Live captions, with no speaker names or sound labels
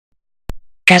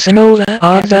Casanova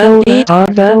on the beat,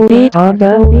 on the beat, on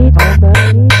the beat, on the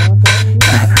beat, on the beat.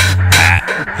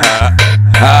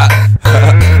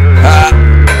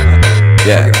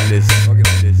 Yeah.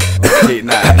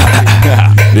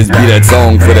 This be that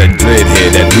song for that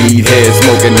dreadhead, that weed head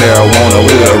smoking marijuana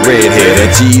with a redhead,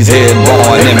 that cheesehead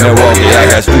born in Milwaukee. I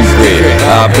got street cred.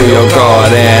 I'll pull your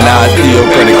card and I'll steal your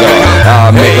credit card.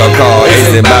 I'll make a call,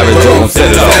 Ace and Bobby Jones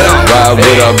set it off. Ride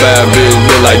with a bad bitch,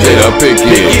 look like Jada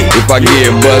Pickett. If I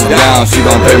get buzzed down, she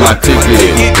gon' pay my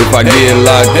ticket. If I get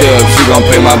locked up, she gon'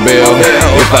 pay my bill.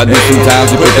 If I do some time,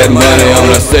 she put that money on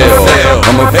the sale.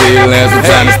 I'm a freelancer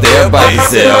trying to stay up by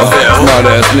yourself. Smart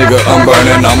ass nigga, I'm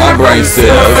burning all my brain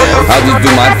cells. I just do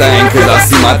my thing cause I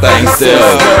see my thing sell.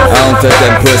 I don't touch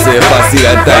that pussy if I see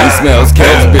that thing smells.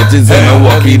 Catch bitches in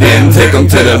Milwaukee, then take them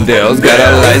to the Dells. Got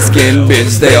a light skinned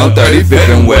bitch, stay on 35th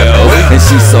and Wells. And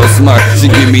she's so smart, she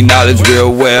give me knowledge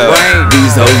real well.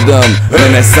 These hoes dumb,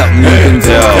 man, that's something you can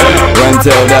tell. Run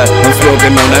tell that I'm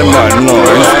smoking on that Martin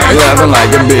Lawrence. Laughing like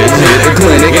a bitch, hit the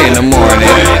clinic in the morning.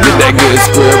 Get that good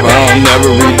script, I don't never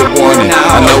read the warning.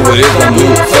 I know what it's gon' do,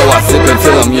 so I sip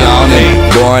until I'm yawning.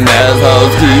 Boring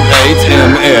assholes keep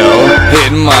HML,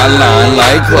 hitting my line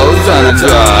like clothes tryna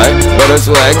dry. But her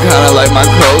swag kinda like my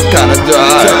clothes kinda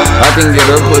dry. I can get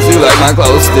her pussy like my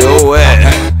clothes still wet.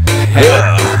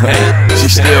 She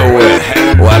still wet.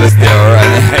 Water still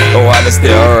running. Water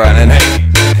still running.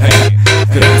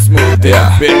 Feel smooth,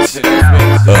 yeah, bitch.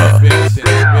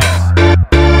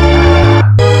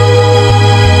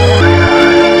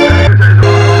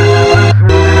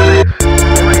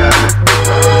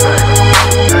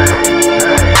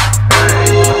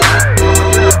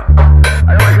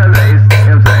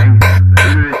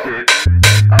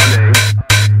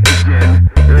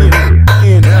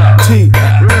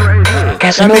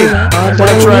 Casanova on the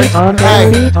beat, on the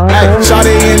beat, on the beat. Shot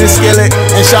it in the skillet,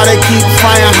 and shot it keep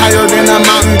flying higher than a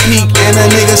mountain peak, and a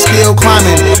nigga still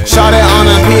climbing. Shot it on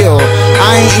a hill,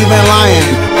 I ain't even lying.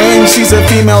 And she's a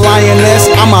female lioness,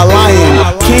 I'm a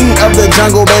lion. King of the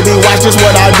jungle, baby, watch just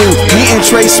what I do. Me and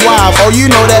Trey Swav, oh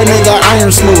you know that nigga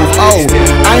iron smooth. Oh,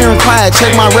 ironclad,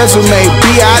 check my resume.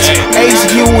 B.I.H,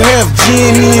 Hugh,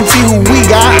 G-N-E-N-T, who we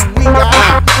got?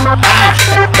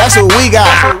 That's what we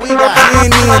got.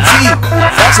 G-N-E-N-T,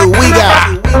 that's what we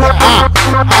got.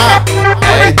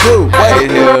 Hey, dude,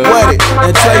 what it?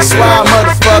 And Trey Swav,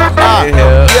 motherfucker.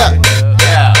 Yeah.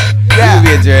 You could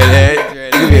be a dreadhead.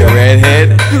 You could be a redhead.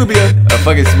 You could be a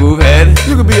fucking smooth head.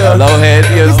 You could be a low head.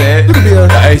 You know what I'm saying? You could be a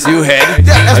ISU head.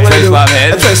 Yeah, that's a what Trey they do. Swav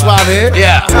head. A Trey Swav head.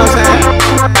 Yeah. You know what I'm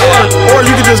saying? Or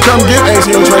you could just come get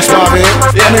ACU and Trey Swav head.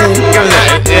 Yeah. I mean, give us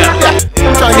that. Yeah.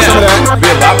 I'm trying to get some of that. Be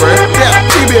a bopper. Yeah.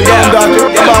 She be a dumb doctor,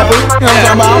 a bopper. You know what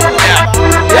I'm talking about?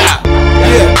 Yeah.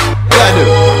 I do.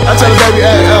 I tell the baby,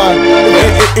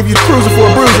 hey, if you cruising for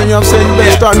a bruising, you know what I'm saying, you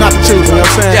better start not to choose, you know what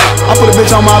I'm saying? Yeah. I put a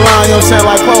bitch on my line, you know what I'm saying,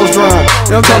 like clothes drum.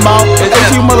 You know what I'm talking about? Hey,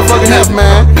 you motherfucking hip,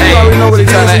 man. You already know what it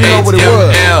is, you know what it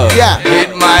was. Yeah. Hit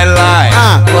my line.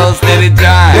 Close steady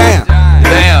dime.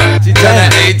 Damn. She tryna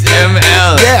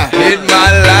HML. Yeah. Hit my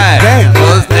line. Damn.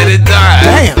 Close steady dime.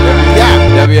 Damn.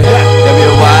 Yeah.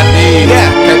 WYD.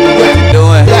 Yeah. Tell me what you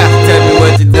doing. Yeah. Tell me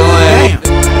what you doing. Damn.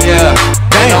 Yeah.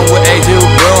 I'm with A2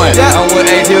 brewing. Yeah. I'm with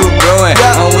A2 brewing.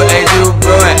 Yeah. I'm with A2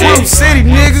 brewing. Blue City,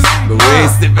 niggas. But we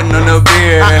ain't sipping on no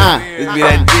beer. This be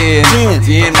that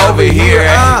gin over here.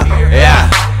 Yeah.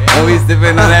 And we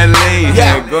sipping on that lean.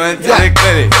 Yeah. Going to the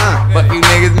clinic. Fuck you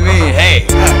niggas mean. Hey.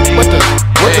 What the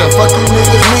fuck you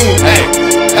niggas mean? Hey.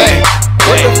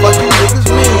 What the fuck you niggas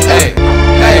mean? Hey.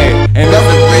 And that's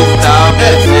a freestyle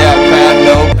bitch. Yeah,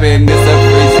 pound open. It's a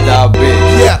freestyle bitch.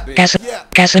 Yeah.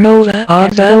 Casanova on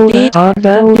the beat, on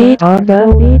the beat, on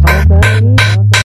the beat, on the beat.